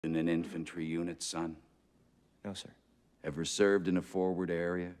In an infantry unit, son? No, sir. Ever served in a forward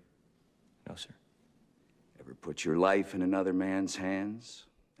area? No, sir. Ever put your life in another man's hands?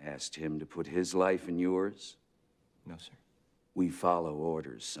 Asked him to put his life in yours? No, sir. We follow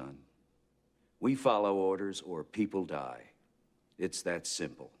orders, son. We follow orders or people die. It's that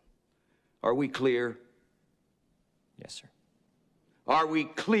simple. Are we clear? Yes, sir. Are we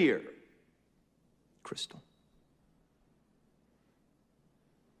clear? Crystal.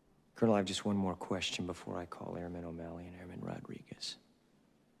 Colonel, I have just one more question before I call Airman O'Malley and Airman Rodriguez.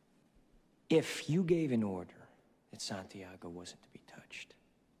 If you gave an order that Santiago wasn't to be touched,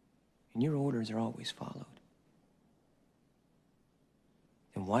 and your orders are always followed,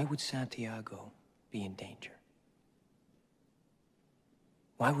 then why would Santiago be in danger?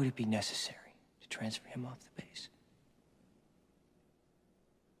 Why would it be necessary to transfer him off the base?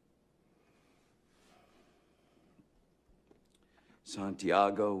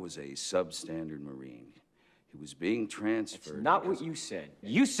 Santiago was a substandard Marine. He was being transferred. That's not what you said.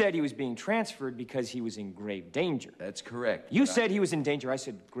 You said he was being transferred because he was in grave danger. That's correct. You said he was in danger. I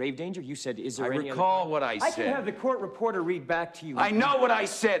said grave danger. You said, is there any recall what I said. I can have the court reporter read back to you. I know what I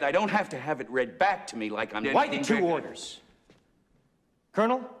said. I don't have to have it read back to me like I'm... Why the two orders?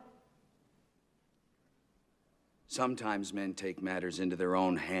 Colonel? Sometimes men take matters into their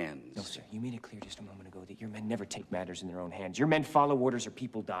own hands. No, sir. You made it clear just a moment ago that your men never take matters in their own hands. Your men follow orders or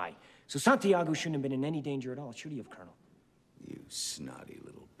people die. So Santiago shouldn't have been in any danger at all, should he have, Colonel? You snotty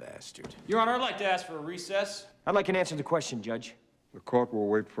little bastard. Your Honor, I'd like to ask for a recess. I'd like an answer to the question, Judge. The court will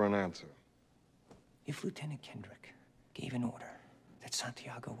wait for an answer. If Lieutenant Kendrick gave an order that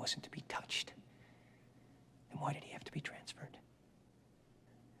Santiago wasn't to be touched, then why did he have to be transferred?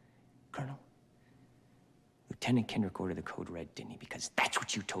 Colonel? Lieutenant Kendrick ordered the code red, didn't he? Because that's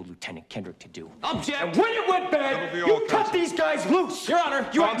what you told Lieutenant Kendrick to do. Object! And when it went bad, you cut these guys loose! Your Honor!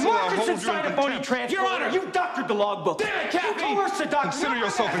 You had markers inside a phony transfer. Your Honor! You doctored the logbook. Damn it, Captain! You coerced the doctor. Consider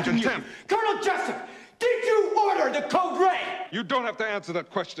yourself in contempt. Colonel Jessup, did you order the code red? You don't have to answer that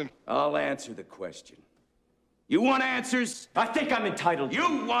question. I'll answer the question. You want answers? I think I'm entitled to.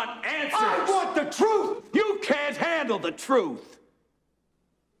 You want answers? I want the truth! You can't handle the truth!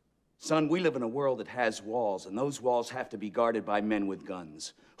 Son, we live in a world that has walls, and those walls have to be guarded by men with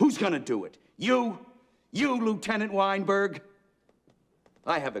guns. Who's gonna do it? You? You, Lieutenant Weinberg?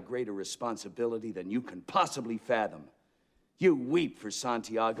 I have a greater responsibility than you can possibly fathom. You weep for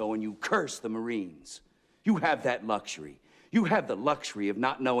Santiago and you curse the Marines. You have that luxury. You have the luxury of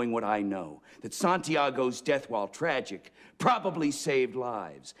not knowing what I know, that Santiago's death, while tragic, probably saved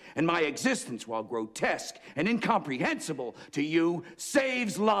lives, and my existence, while grotesque and incomprehensible to you,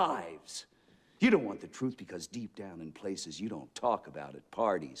 saves lives. You don't want the truth because deep down in places you don't talk about at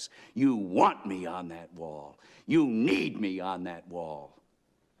parties, you want me on that wall. You need me on that wall.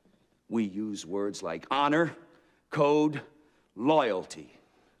 We use words like honor, code, loyalty.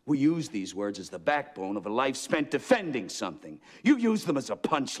 We use these words as the backbone of a life spent defending something. You use them as a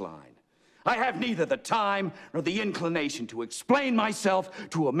punchline. I have neither the time nor the inclination to explain myself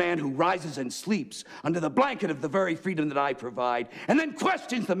to a man who rises and sleeps under the blanket of the very freedom that I provide, and then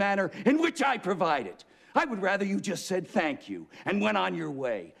questions the manner in which I provide it. I would rather you just said thank you and went on your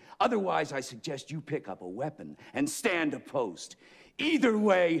way. Otherwise, I suggest you pick up a weapon and stand a post. Either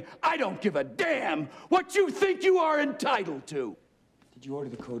way, I don't give a damn what you think you are entitled to. Did you order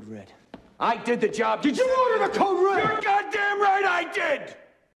the code red? I did the job. Did you order the code red? You're goddamn right I did!